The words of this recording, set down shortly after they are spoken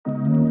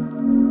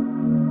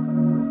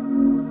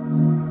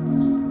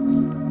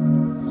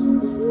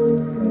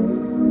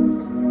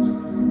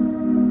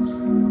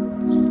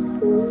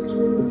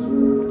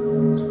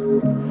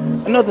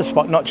another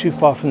spot not too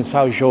far from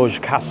São Jorge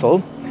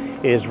Castle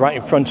is right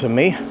in front of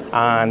me,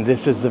 and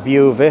this is the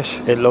view of it.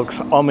 It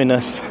looks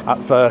ominous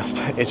at first.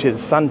 It is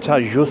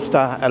Santa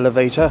Justa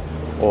elevator,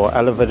 or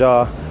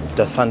elevador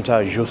de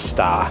Santa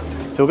Justa.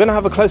 So we're going to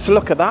have a closer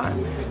look at that,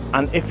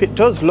 and if it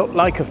does look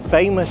like a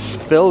famous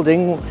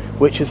building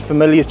which is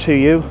familiar to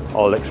you,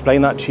 I'll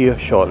explain that to you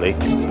shortly.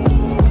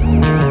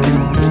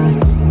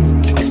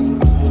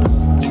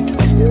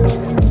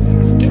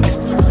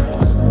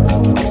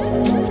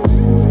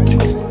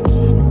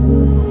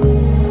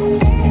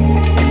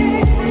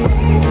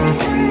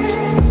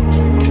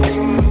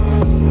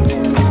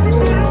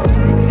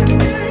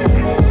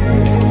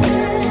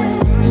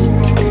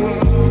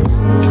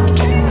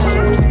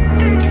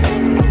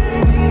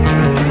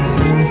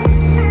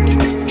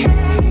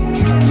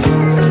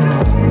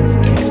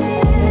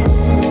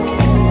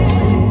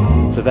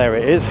 There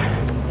it is,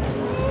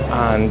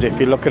 and if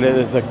you look at it,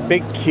 there's a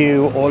big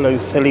queue, all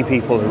those silly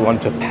people who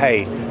want to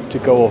pay to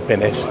go up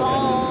in it.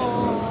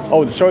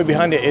 Oh, the story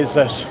behind it is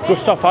that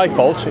Gustav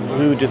Eiffel,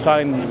 who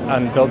designed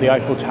and built the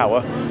Eiffel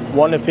Tower,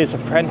 one of his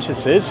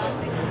apprentices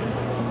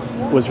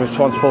was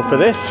responsible for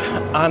this,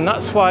 and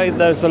that's why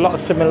there's a lot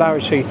of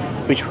similarity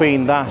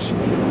between that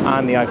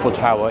and the Eiffel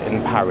Tower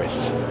in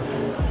Paris.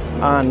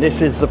 And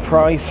this is the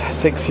price,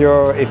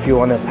 €6 if you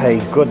want to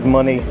pay good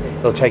money.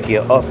 It'll take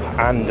you up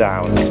and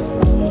down.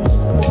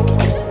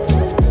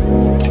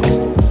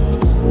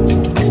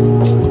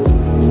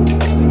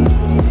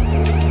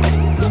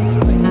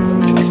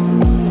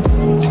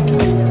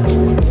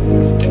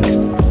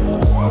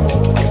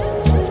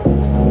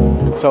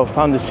 So I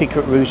found the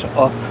secret route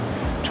up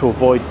to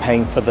avoid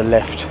paying for the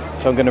lift.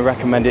 So I'm going to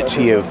recommend it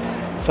to you.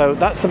 So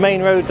that's the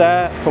main road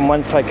there from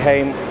whence I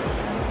came.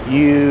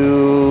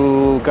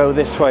 You go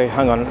this way.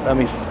 Hang on, let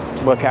me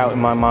work it out in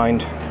my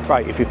mind.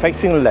 Right, if you're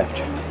facing the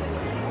left,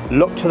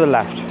 look to the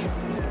left,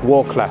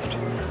 walk left,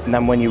 and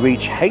then when you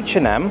reach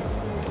H&M,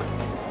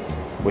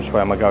 which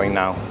way am I going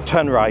now?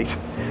 Turn right,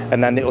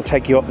 and then it'll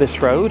take you up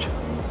this road,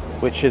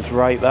 which is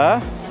right there,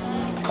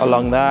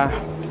 along there,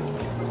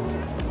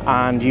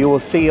 and you will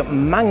see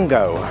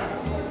mango.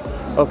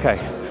 Okay,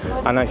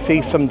 and I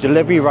see some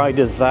delivery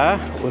riders there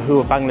who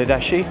are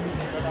Bangladeshi.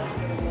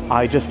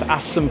 I just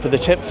asked them for the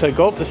tip, so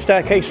go up the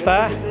staircase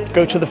there,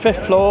 go to the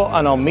 5th floor,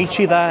 and I'll meet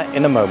you there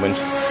in a moment.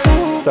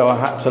 So I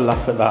had to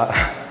laugh at that.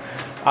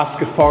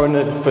 Ask a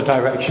foreigner for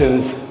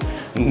directions,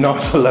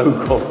 not a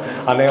local.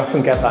 And I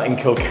often get that in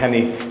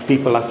Kilkenny,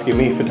 people asking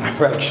me for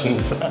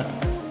directions. But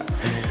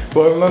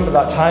I remember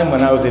that time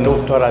when I was in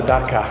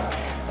Uttaradaka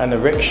and a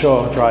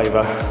rickshaw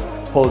driver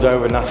pulled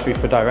over and asked me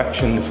for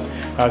directions.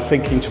 I was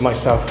thinking to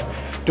myself,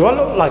 do I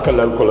look like a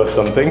local or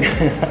something?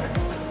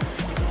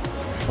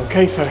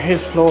 Okay, so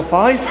here's floor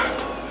 5.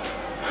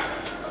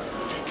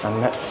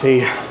 And let's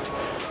see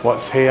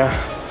what's here,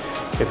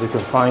 if we can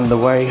find the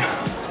way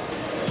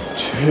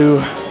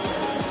to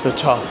the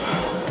top.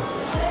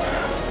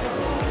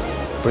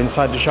 We're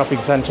inside the shopping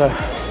centre,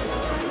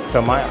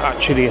 so I might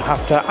actually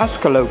have to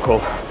ask a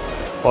local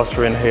whilst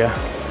we're in here.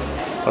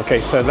 Okay,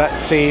 so let's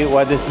see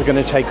where this is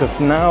going to take us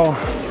now.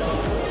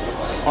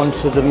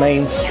 Onto the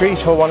main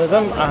street or one of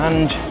them,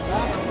 and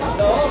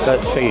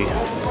let's see,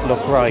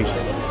 look right.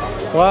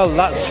 Well,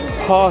 that's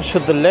part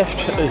of the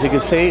lift, as you can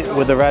see,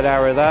 with the red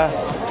arrow there.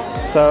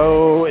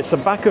 So it's the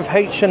back of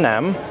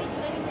H&M.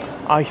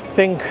 I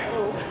think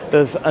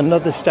there's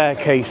another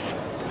staircase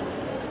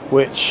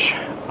which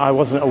I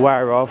wasn't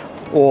aware of,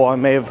 or I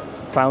may have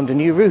found a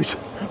new route,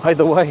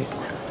 either way.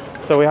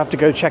 So we have to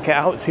go check it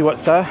out, see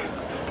what's there.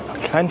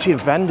 Plenty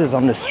of vendors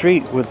on the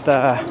street with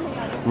their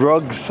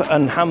rugs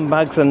and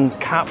handbags and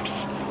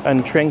caps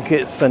and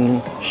trinkets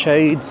and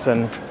shades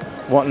and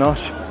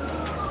whatnot.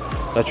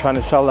 They're trying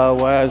to sell their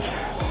wares,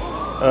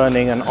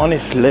 earning an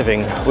honest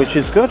living, which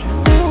is good.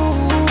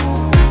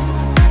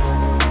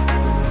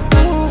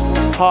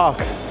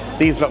 Park.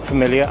 These look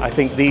familiar. I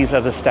think these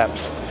are the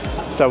steps.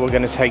 So we're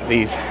going to take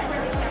these.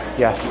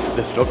 Yes,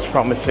 this looks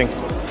promising.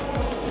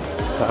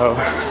 So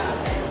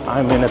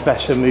I'm in a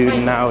better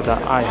mood now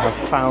that I have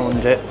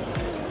found it.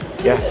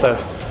 Yes, so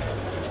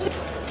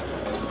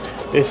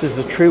this is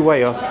the true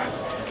way up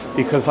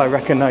because I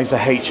recognize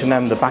the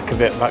H&M, the back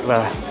of it back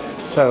there.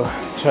 So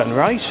turn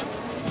right.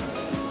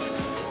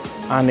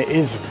 And it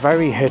is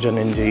very hidden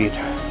indeed.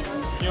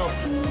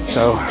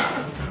 So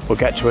we'll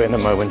get to it in a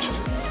moment.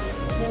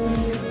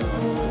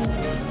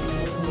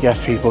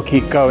 Yes, people,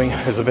 keep going.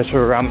 There's a bit of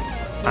a ramp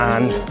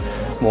and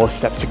more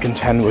steps to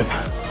contend with.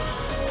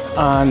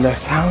 And there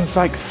sounds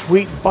like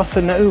sweet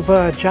bossa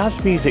nova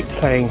jazz music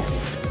playing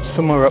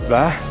somewhere up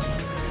there.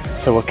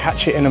 So we'll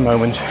catch it in a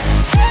moment.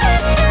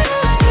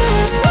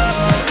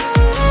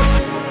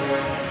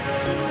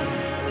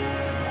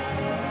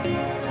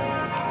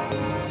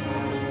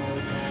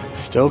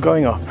 Still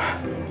going up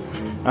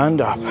and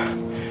up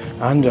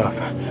and up,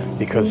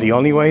 because the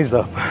only way's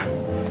up.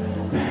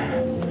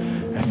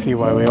 Let's see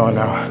where we are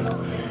now.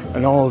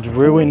 An old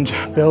ruined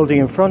building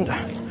in front,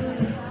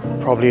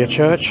 probably a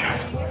church.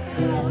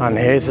 And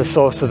here's the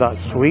source of that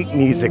sweet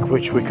music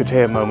which we could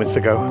hear moments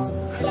ago.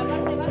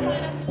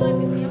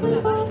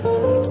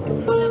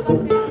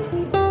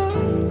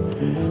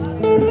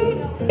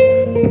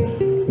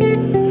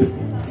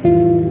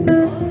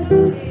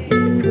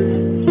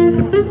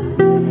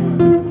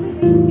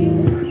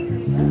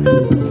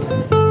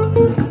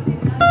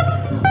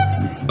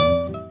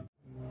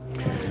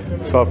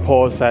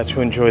 pause there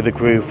to enjoy the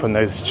groove from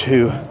those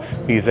two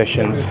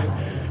musicians.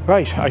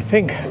 Right, I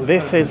think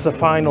this is the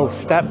final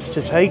steps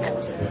to take.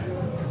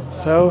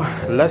 So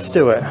let's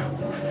do it.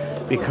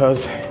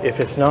 Because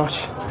if it's not,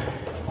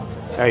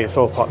 hey, it's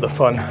all part of the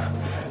fun.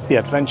 The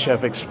adventure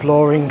of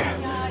exploring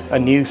a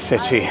new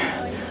city.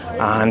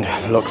 And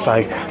looks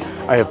like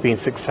I have been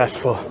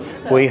successful.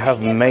 We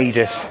have made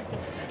it.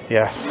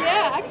 Yes.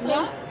 Yeah,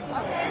 actually.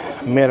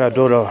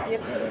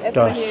 Miradoro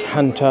da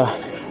Santa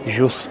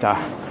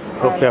Justa.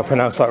 Hopefully I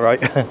pronounced that right.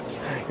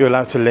 You're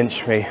allowed to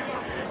lynch me.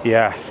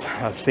 Yes,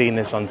 I've seen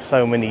this on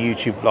so many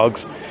YouTube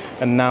vlogs.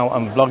 And now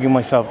I'm vlogging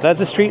myself. There's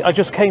the street I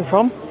just came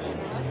from.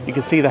 You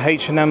can see the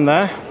H&M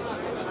there.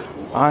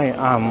 I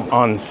am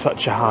on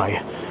such a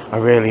high. I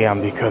really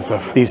am, because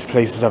of these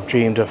places I've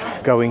dreamed of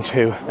going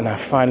to, and I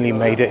finally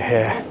made it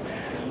here.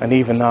 And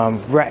even though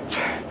I'm wrecked,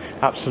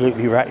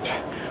 absolutely wrecked,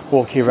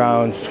 walking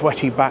around,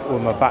 sweaty back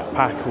with my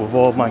backpack, with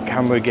all my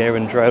camera gear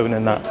and drone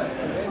and that,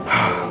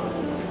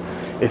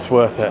 it's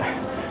worth it.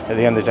 At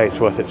the end of the day, it's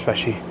worth it,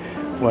 especially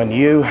when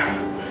you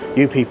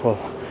people,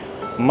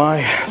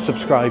 my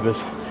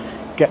subscribers,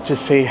 get to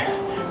see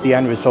the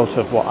end result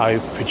of what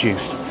I've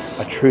produced.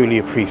 I truly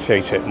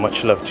appreciate it.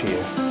 Much love to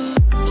you.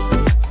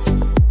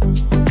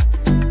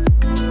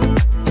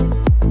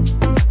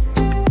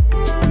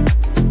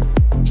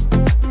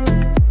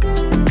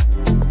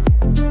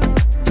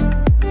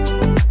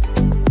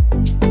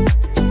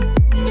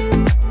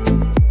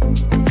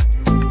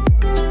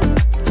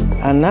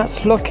 And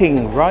that's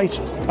looking right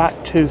back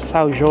to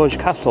São Jorge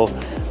Castle,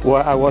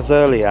 where I was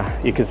earlier.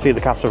 You can see the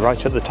castle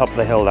right at the top of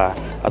the hill there,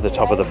 at the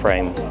top of the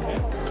frame.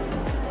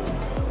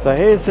 So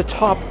here's the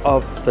top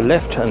of the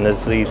lift, and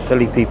there's these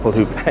silly people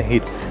who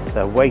paid.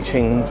 They're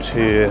waiting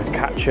to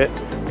catch it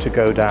to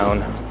go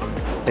down.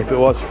 If it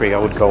was free, I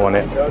would go on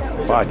it,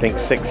 but I think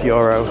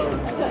 €6.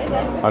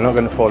 I'm not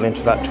going to fall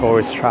into that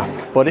tourist trap.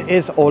 But it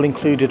is all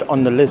included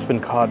on the Lisbon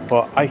card,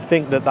 but I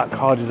think that that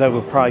card is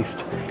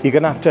overpriced. You're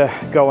going to have to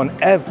go on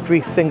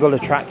every single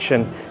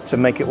attraction to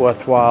make it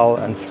worthwhile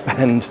and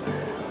spend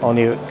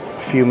only a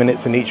few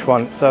minutes in each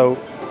one. So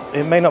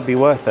it may not be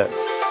worth it.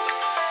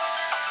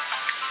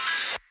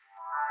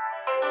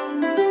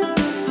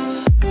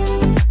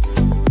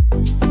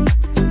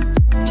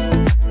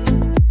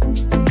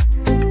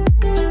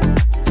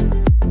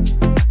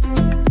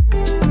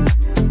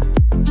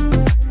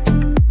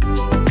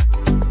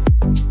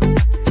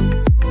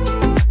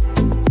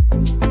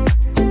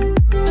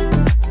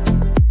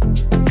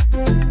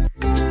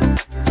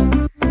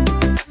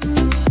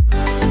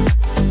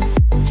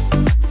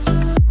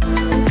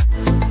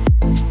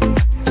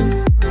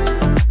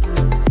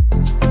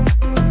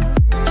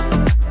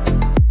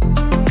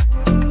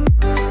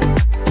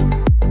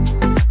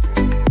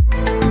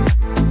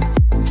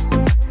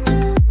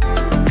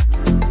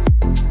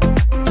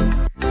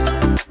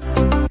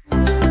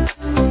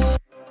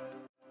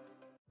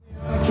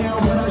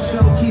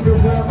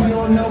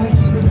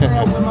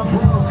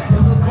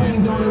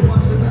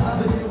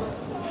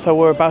 So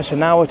we're about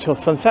an hour till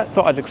sunset.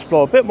 Thought I'd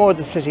explore a bit more of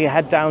the city,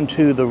 head down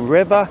to the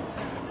river.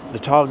 The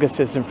Tagus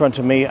is in front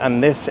of me,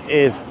 and this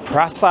is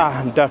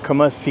Praça da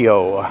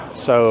Comércio.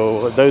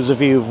 So those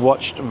of you who've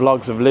watched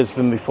vlogs of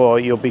Lisbon before,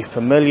 you'll be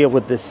familiar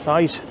with this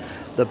site.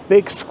 The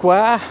big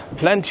square,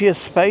 plenty of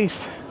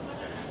space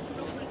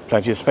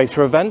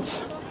for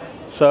events.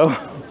 So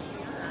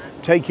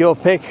take your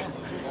pick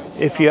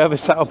if you ever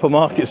set up a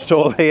market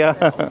stall here.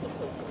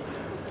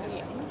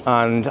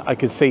 And I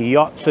can see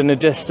yachts in the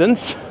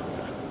distance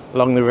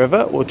along the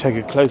river. We'll take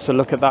a closer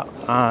look at that.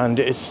 And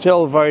it's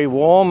still very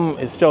warm,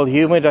 it's still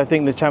humid. I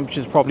think the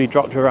temperature's probably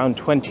dropped to around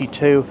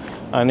 22,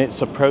 and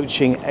it's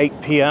approaching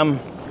 8 p.m.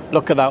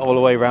 Look at that all the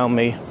way around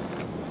me.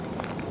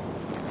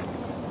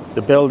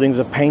 The buildings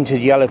are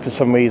painted yellow for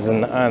some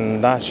reason,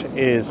 and that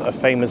is a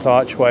famous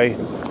archway.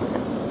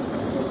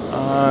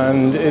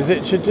 And is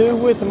it to do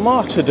with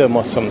martyrdom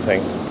or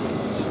something?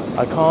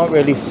 I can't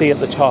really see at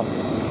the top.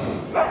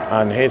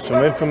 And here's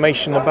some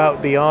information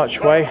about the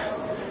archway.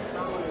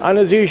 And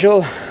as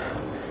usual,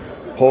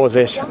 pause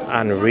it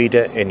and read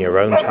it in your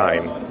own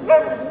time.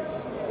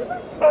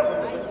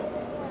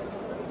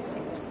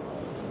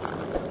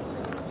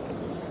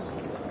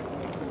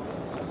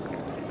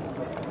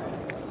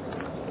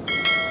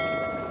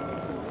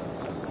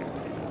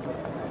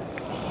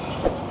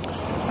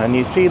 And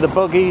you see the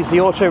buggies, the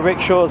auto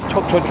rickshaws,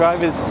 tuk-tuk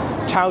drivers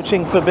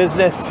touting for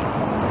business.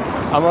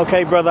 I'm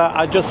okay, brother.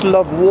 I just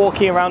love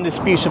walking around this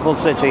beautiful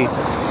city.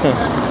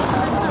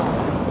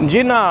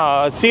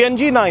 Gina,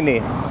 CNG naini.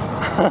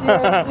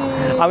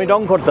 আমি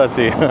ডং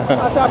করতেছি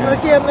আচ্ছা আপনারা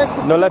কি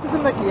আমরা কিছু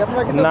নাকি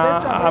আপনারা কি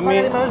বেস্ট আমি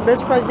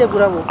বেস্ট প্রাইস দিয়ে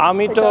ঘুরাবো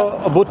আমি তো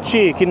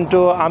বুঝছি কিন্তু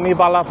আমি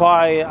বালা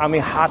পাই আমি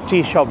হাঁটি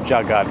সব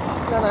জায়গায়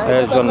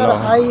এর জন্য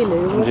হাইলে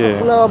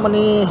সবগুলো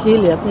মানে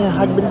হিলে আপনি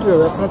হাঁটবেন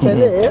কিভাবে আপনি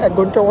চাইলে এক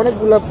ঘন্টা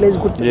অনেকগুলো প্লেস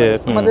ঘুরতে পারেন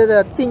আমাদের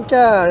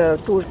তিনটা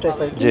ট্যুর টাইপ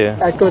আছে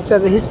একটা হচ্ছে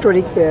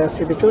হিস্টোরিক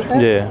সিটি ট্যুর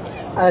হ্যাঁ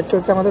আর একটা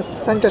হচ্ছে আমাদের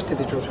সেন্টার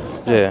সিটি ট্যুর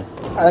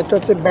আর একটা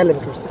হচ্ছে ব্যালেন্স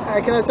ট্যুর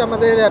এখানে হচ্ছে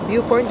আমাদের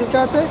ভিউ পয়েন্ট দুটো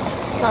আছে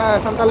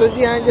Santa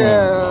Lucia and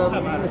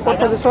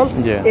Porta del Sol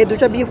এই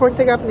দুটো ভিউ পয়েন্ট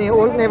থেকে আপনি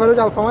ওল্ড নেভারহুড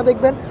আলফামা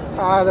দেখবেন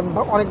আর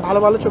অনেক ভালো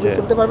ভালো ছবি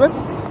তুলতে পারবেন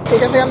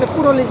এখান থেকে আপনি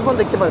পুরো লিসবন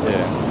দেখতে পারবেন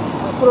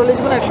পুরো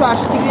লিসবন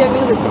 180 ডিগ্রি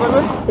অ্যাঙ্গেলে দেখতে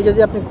পারবেন এই যদি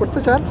আপনি করতে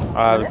চান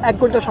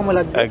 1 ঘন্টা সময়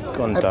লাগবে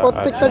আর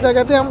প্রত্যেকটা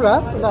জায়গাতে আমরা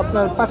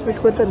আপনার 5 মিনিট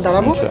করে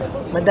দাঁড়াবো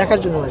মানে দেখার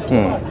জন্য আর কি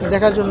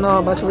দেখার জন্য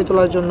বা ছবি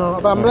তোলার জন্য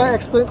আবার আমরা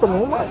এক্সপ্লেইন করব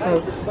আপনার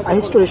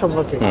হিস্টোরি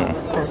সম্পর্কে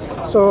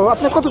সো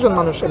আপনি কতজন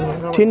মানুষ এমনি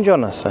 3 জন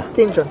আছে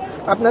 3 জন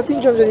আপনার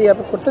 3 জন যদি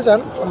আপনি করতে চান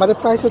আমাদের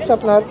প্রাইস হচ্ছে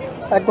আপনার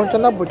 1 ঘন্টা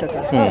 90 টাকা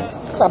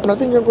তো আপনারা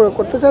 3 জন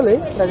করতে চাইলে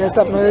দেখা যাচ্ছে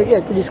আপনাদেরকে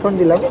একটু ডিসকাউন্ট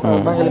দিলাম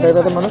বাঙালি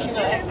ভাইদের মানুষ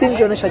 3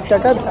 জনে 60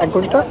 টাকা 1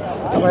 ঘন্টা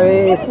আমার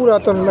এই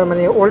পুরাতন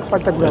মানে ওল্ড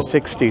পার্টটা ঘুরে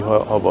 60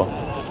 হবে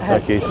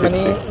মানে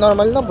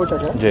নরমালি 90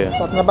 টাকা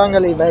আপনার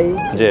বাঙালি ভাই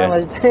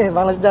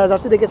বাংলাদেশ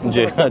যাচ্ছি দেখেছেন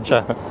আচ্ছা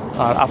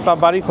আর আপনার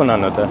বাড়ি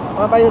কোনাতে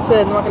আমার বাড়ি হচ্ছে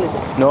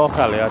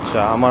নোয়াখালী আচ্ছা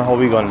আমার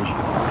হবিগঞ্জ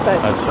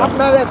আচ্ছা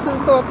আপনার অ্যাকসেন্ট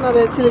তো আপনার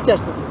সিলেটি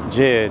আসতেছে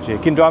জি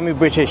কিন্তু আমি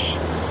ব্রিটিশ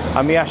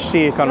আমি আসছি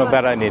এখানে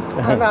বেড়াইনি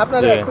না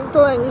আপনার অ্যাকসেন্ট তো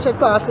ইংলিশ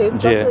একটু আছে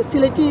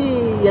সিলেটি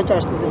এটা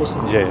আসতেছে বেশি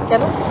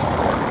কেন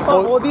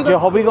যে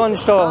হবিগঞ্জ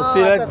তো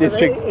সিলেট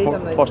ডিস্ট্রিক্ট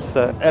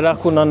পড়ছে এরা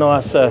কোনানো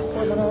আছে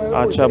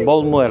আচ্ছা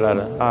বলমু এরা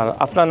আর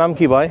আপনার নাম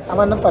কি ভাই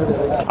আমার নাম পারভেজ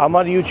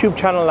আমার ইউটিউব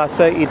চ্যানেল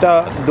আছে এটা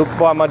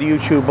ঢুকবো আমার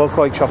ইউটিউবে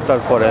কয়েক সপ্তাহ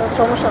পরে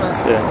সমস্যা না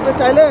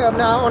চাইলে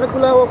আপনি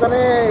অনেকগুলো ওখানে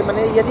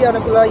মানে দিয়ে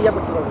অনেকগুলো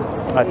করতে পারবেন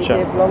আচ্ছা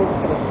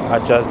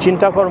আচ্ছা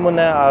চিন্তা করবো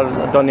না আর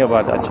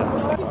ধন্যবাদ আচ্ছা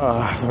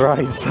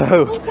right so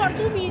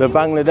the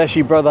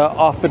Bangladeshi brother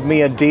offered me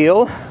a deal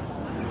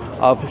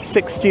of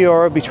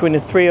 €60 between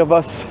the 3 of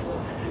us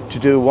to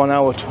do a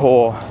 1-hour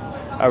tour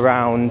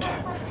around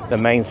the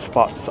main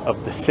spots of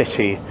the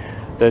city.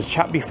 The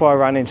chap before I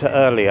ran into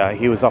earlier,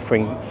 he was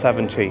offering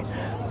 70,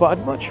 but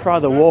I'd much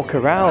rather walk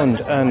around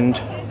and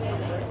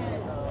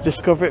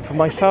discover it for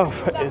myself.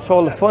 It's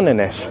all the fun in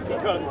it.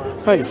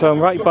 Right, so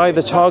I'm right by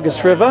the Tagus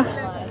River.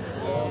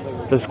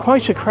 There's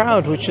quite a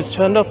crowd which has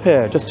turned up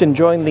here, just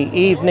enjoying the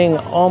evening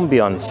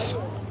ambience.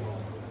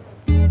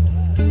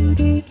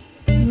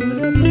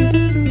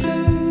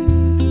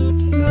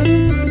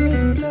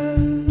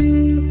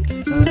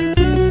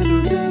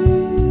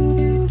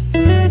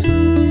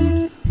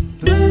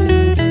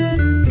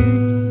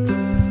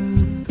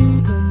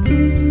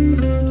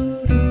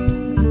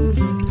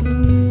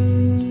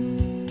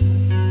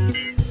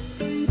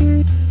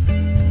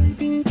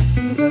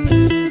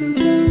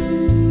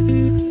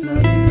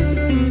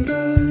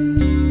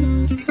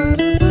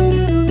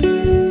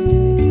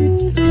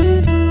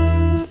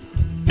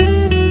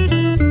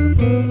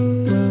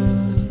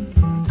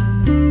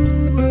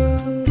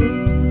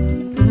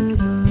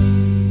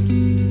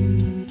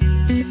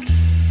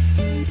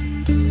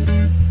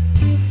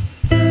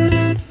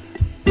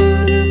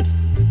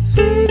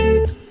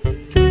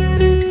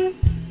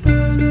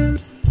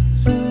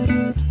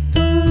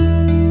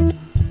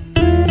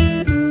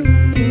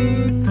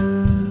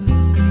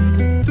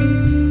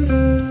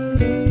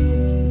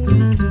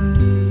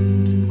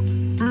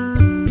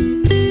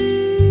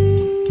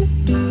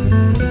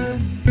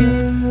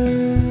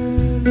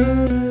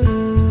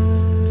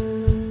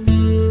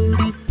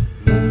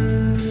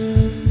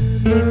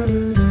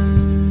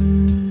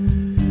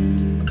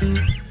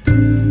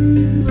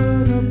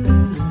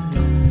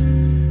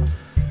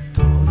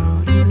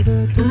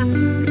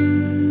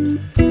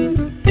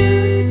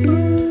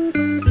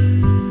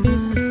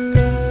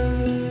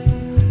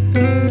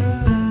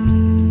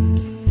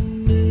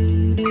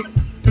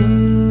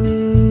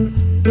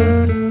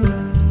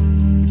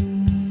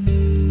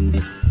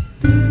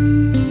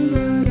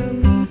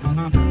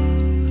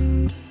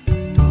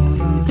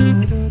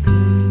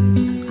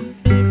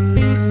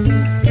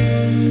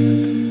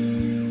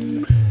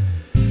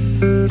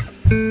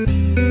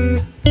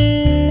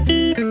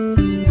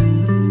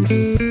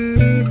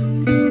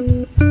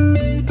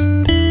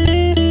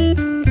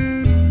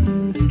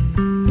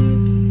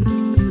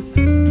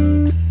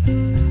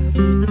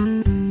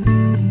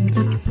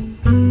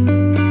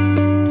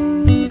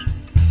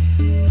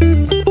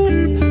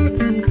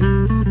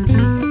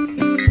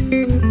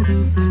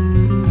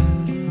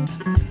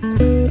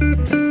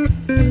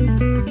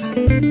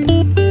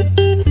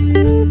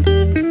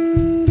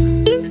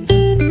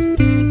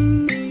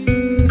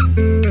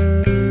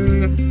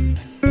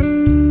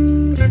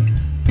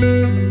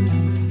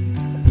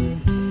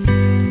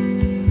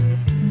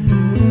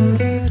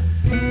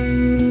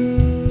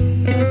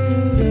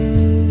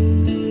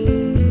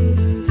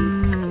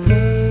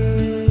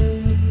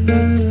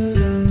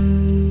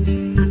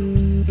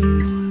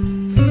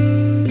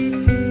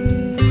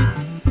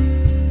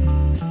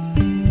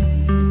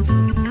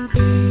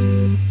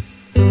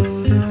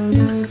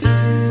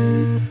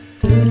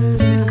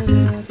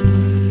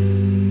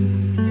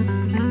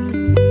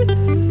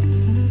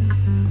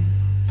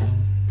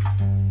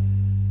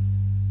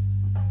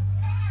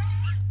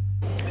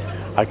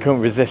 I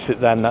couldn't resist it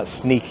then, that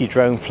sneaky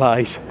drone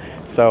flight,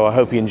 so I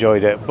hope you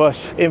enjoyed it. But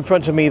in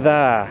front of me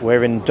there,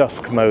 we're in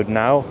dusk mode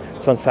now.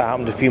 Sunset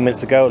happened a few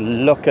minutes ago.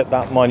 Look at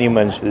that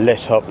monument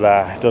lit up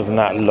there. Doesn't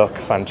that look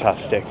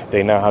fantastic?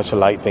 They know how to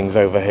light things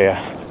over here.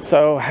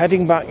 So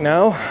heading back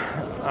now,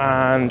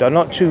 and I'm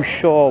not too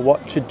sure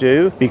what to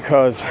do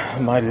because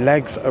my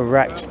legs are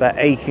wrecked. They're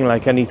aching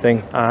like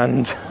anything,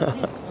 and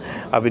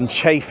I've been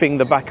chafing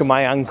the back of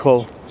my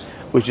ankle,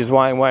 which is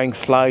why I'm wearing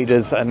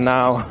sliders, and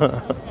now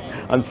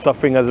I'm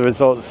suffering as a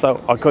result. So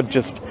I could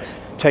just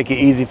take it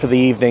easy for the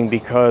evening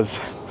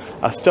because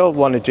I still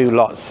want to do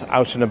lots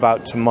out and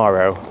about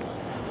tomorrow,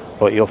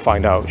 but you'll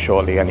find out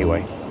shortly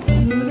anyway.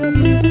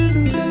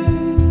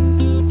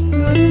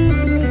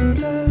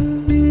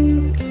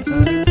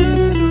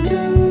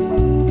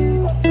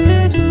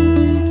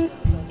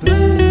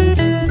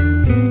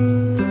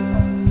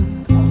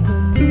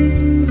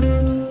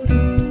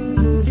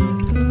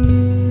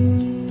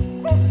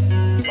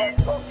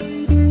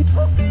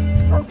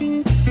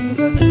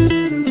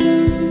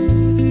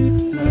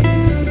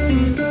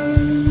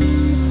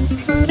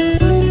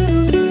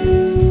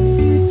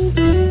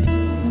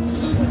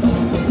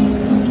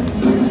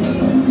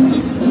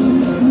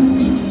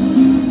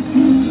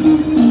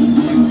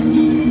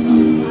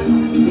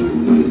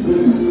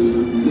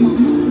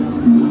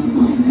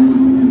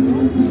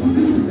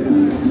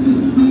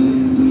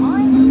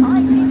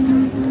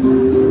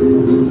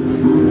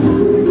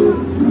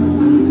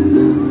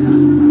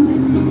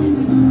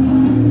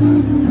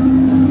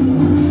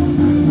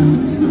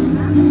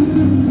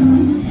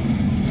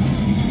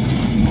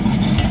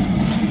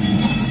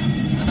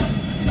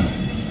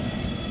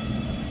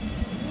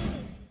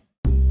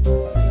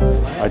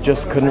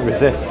 Just couldn't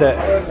resist it.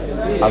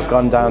 I've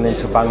gone down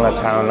into Bangla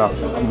town off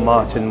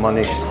Martim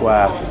Moniz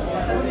Square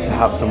to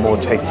have some more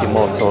tasty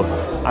morsels,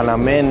 and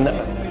I'm in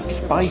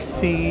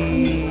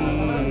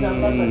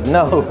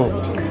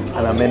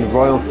I'm in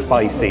Royal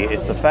Spicy.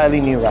 It's a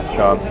fairly new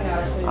restaurant,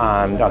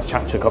 and I was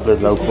chatting to a couple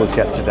of locals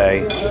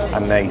yesterday,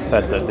 and they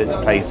said that this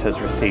place has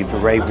received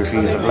rave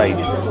reviews of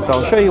late. So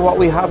I'll show you what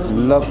we have.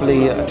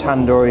 Lovely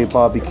tandoori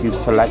barbecue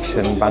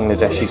selection,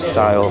 Bangladeshi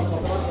style.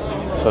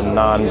 So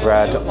naan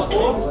bread,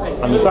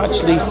 and there's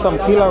actually some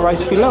pilau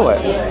rice below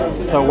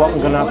it. So what I'm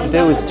going to have to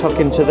do is tuck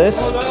into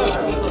this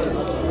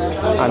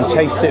and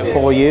taste it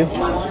for you,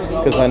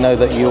 because I know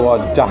that you are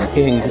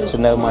dying to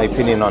know my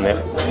opinion on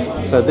it.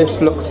 So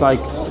this looks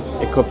like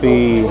it could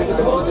be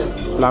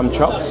lamb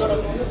chops.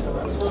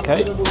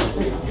 Okay,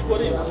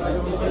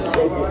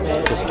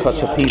 just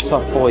cut a piece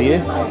off for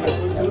you.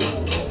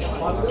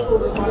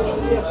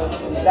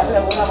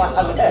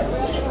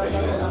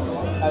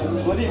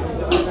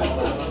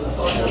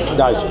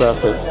 That is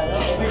perfect.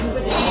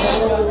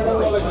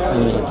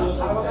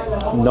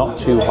 Not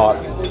too hot.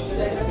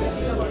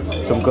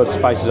 Some good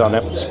spices on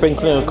it.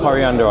 Sprinkling of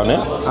coriander on it,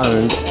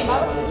 and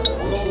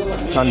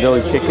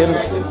tandoori chicken.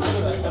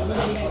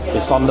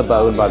 It's on the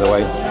bone, by the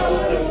way.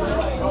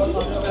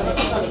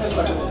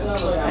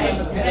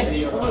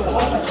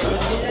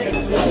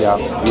 Yeah,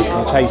 you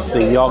can taste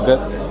the yogurt.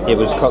 It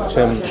was cooked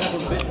in.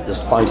 The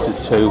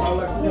spices too.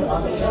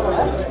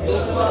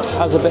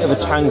 Has a bit of a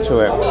tang to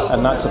it,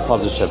 and that's a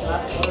positive.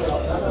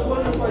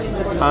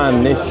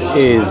 And this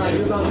is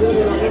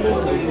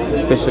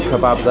bishop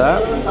kebab there.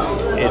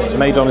 It's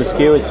made on a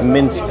skewer. It's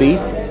minced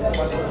beef,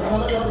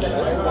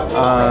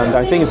 and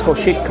I think it's called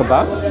sheikh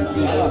kebab.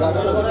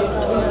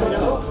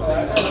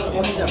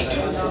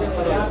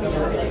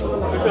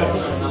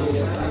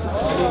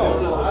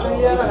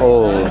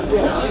 Oh,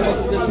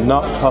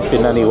 not tough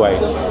in any way.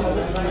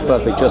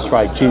 Perfect, just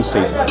right,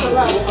 juicy.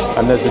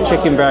 And there's a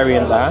chicken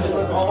variant there,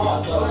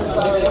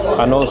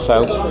 and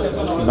also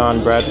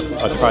naan bread.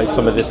 I'll try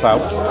some of this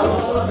out,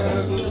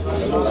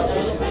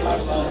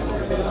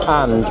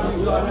 and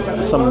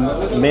some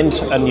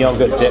mint and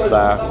yogurt dip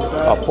there.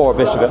 I'll pour a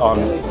bit of it on,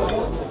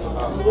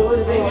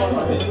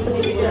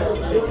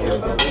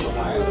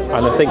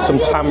 and I think some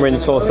tamarind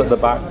sauce at the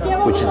back,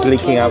 which is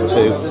leaking out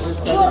too.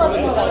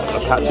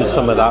 I'll capture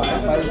some of that.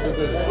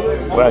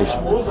 Right,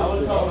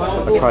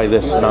 I'll try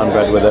this naan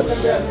bread with it.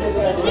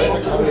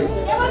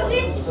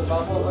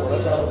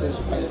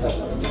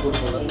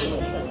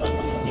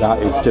 That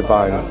is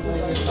divine.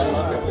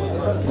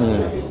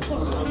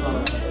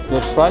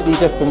 It's slightly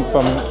different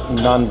from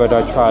naan bread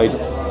I tried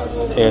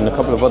in a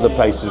couple of other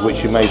places,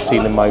 which you may have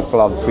seen in my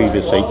vlog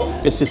previously.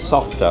 This is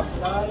softer,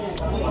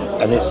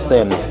 and it's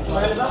thin.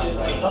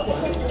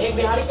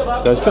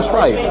 So it's just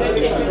right,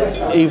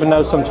 even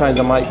though sometimes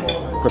I might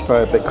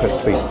prefer a bit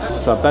crispy.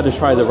 So I better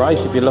try the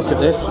rice. If you look at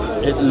this,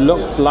 it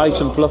looks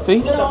light and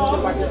fluffy,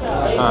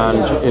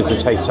 and here's a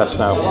taste test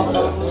now.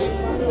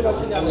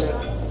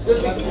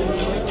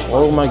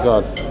 Oh my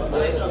god.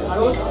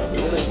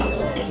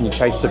 You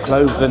taste the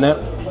cloves in it,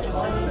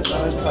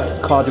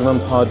 cardamom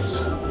pods,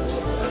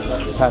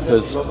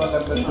 peppers.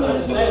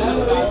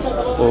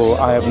 Oh,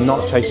 I have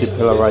not tasted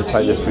pilau rice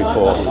like this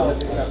before.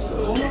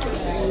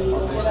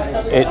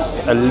 It's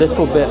a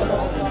little bit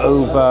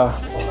over,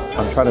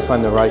 I'm trying to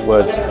find the right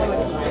words.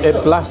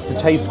 It blasts the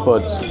taste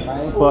buds,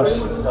 but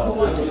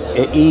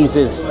it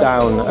eases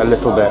down a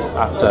little bit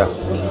after.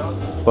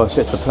 But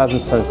it's a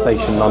pleasant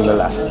sensation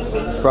nonetheless.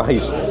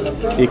 Right,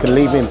 you can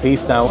leave me in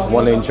peace now. I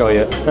want to enjoy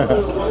it.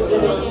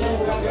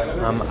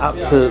 I'm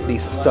absolutely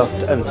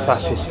stuffed and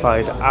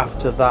satisfied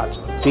after that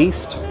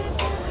feast.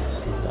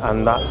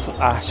 and that's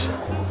at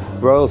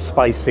Royal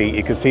Spicy.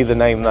 You can see the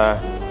name there.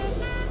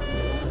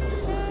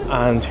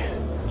 And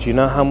do you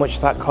know how much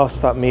that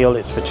cost, that meal?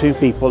 It's for 2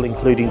 people,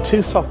 including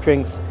 2 soft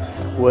drinks,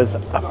 was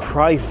a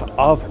price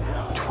of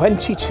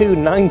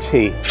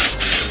 $22.90.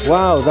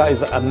 Wow, that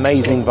is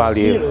amazing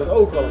value.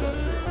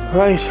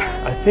 Right,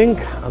 I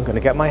think I'm gonna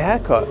get my hair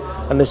cut.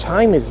 And the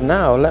time is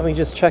now, let me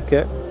just check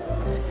it.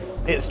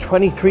 It's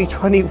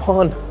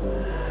 23:21,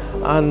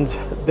 and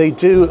they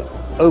do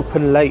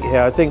open late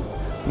here. I think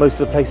most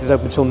of the places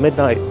open till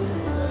midnight.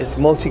 It's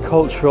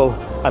multicultural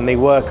and they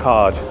work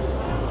hard.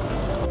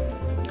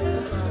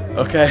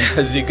 Okay,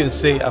 as you can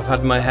see, I've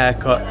had my hair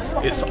cut.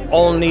 It's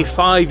only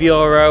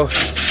 €5.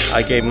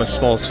 I gave him a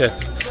small tip,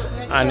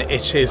 and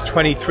it is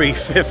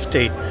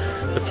 $23.50.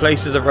 The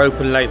places are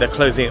open late, they're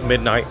closing at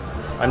midnight.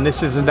 And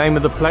this is the name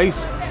of the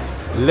place,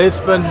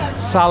 Lisbon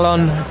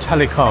Salon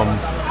Telecom.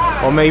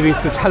 Or maybe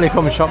it's the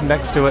telecom shop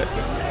next to it.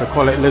 They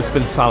call it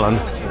Lisbon Salon.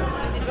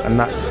 And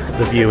that's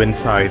the view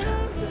inside.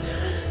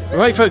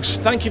 Right folks,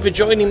 thank you for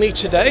joining me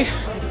today.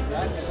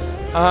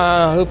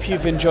 I hope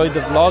you've enjoyed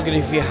the vlog, and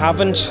if you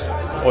haven't,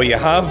 or you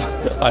have,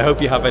 I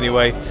hope you have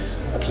anyway,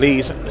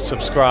 please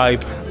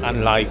subscribe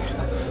and like.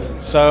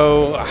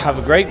 So have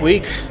a great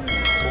week.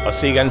 I'll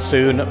see you again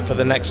soon for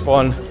the next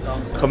one,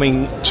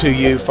 coming to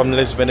you from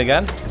Lisbon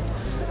again.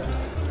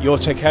 You all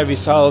take care of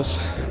yourselves,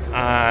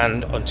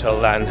 and until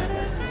then,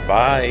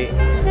 bye.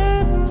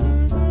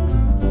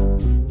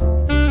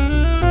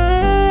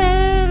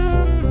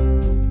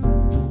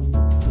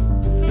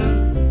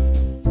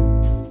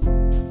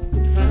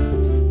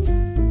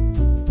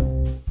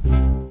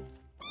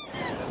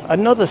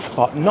 Another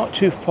spot not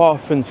too far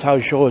from São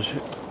Jorge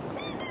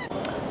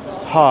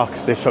Park.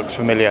 This looks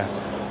familiar,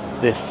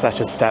 this set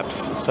of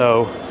steps.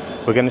 So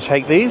we're going to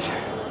take these.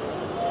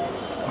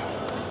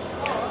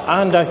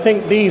 And I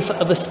think these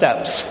are the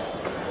steps.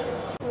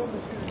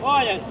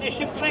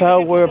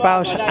 So we're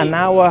about an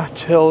hour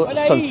till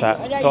sunset.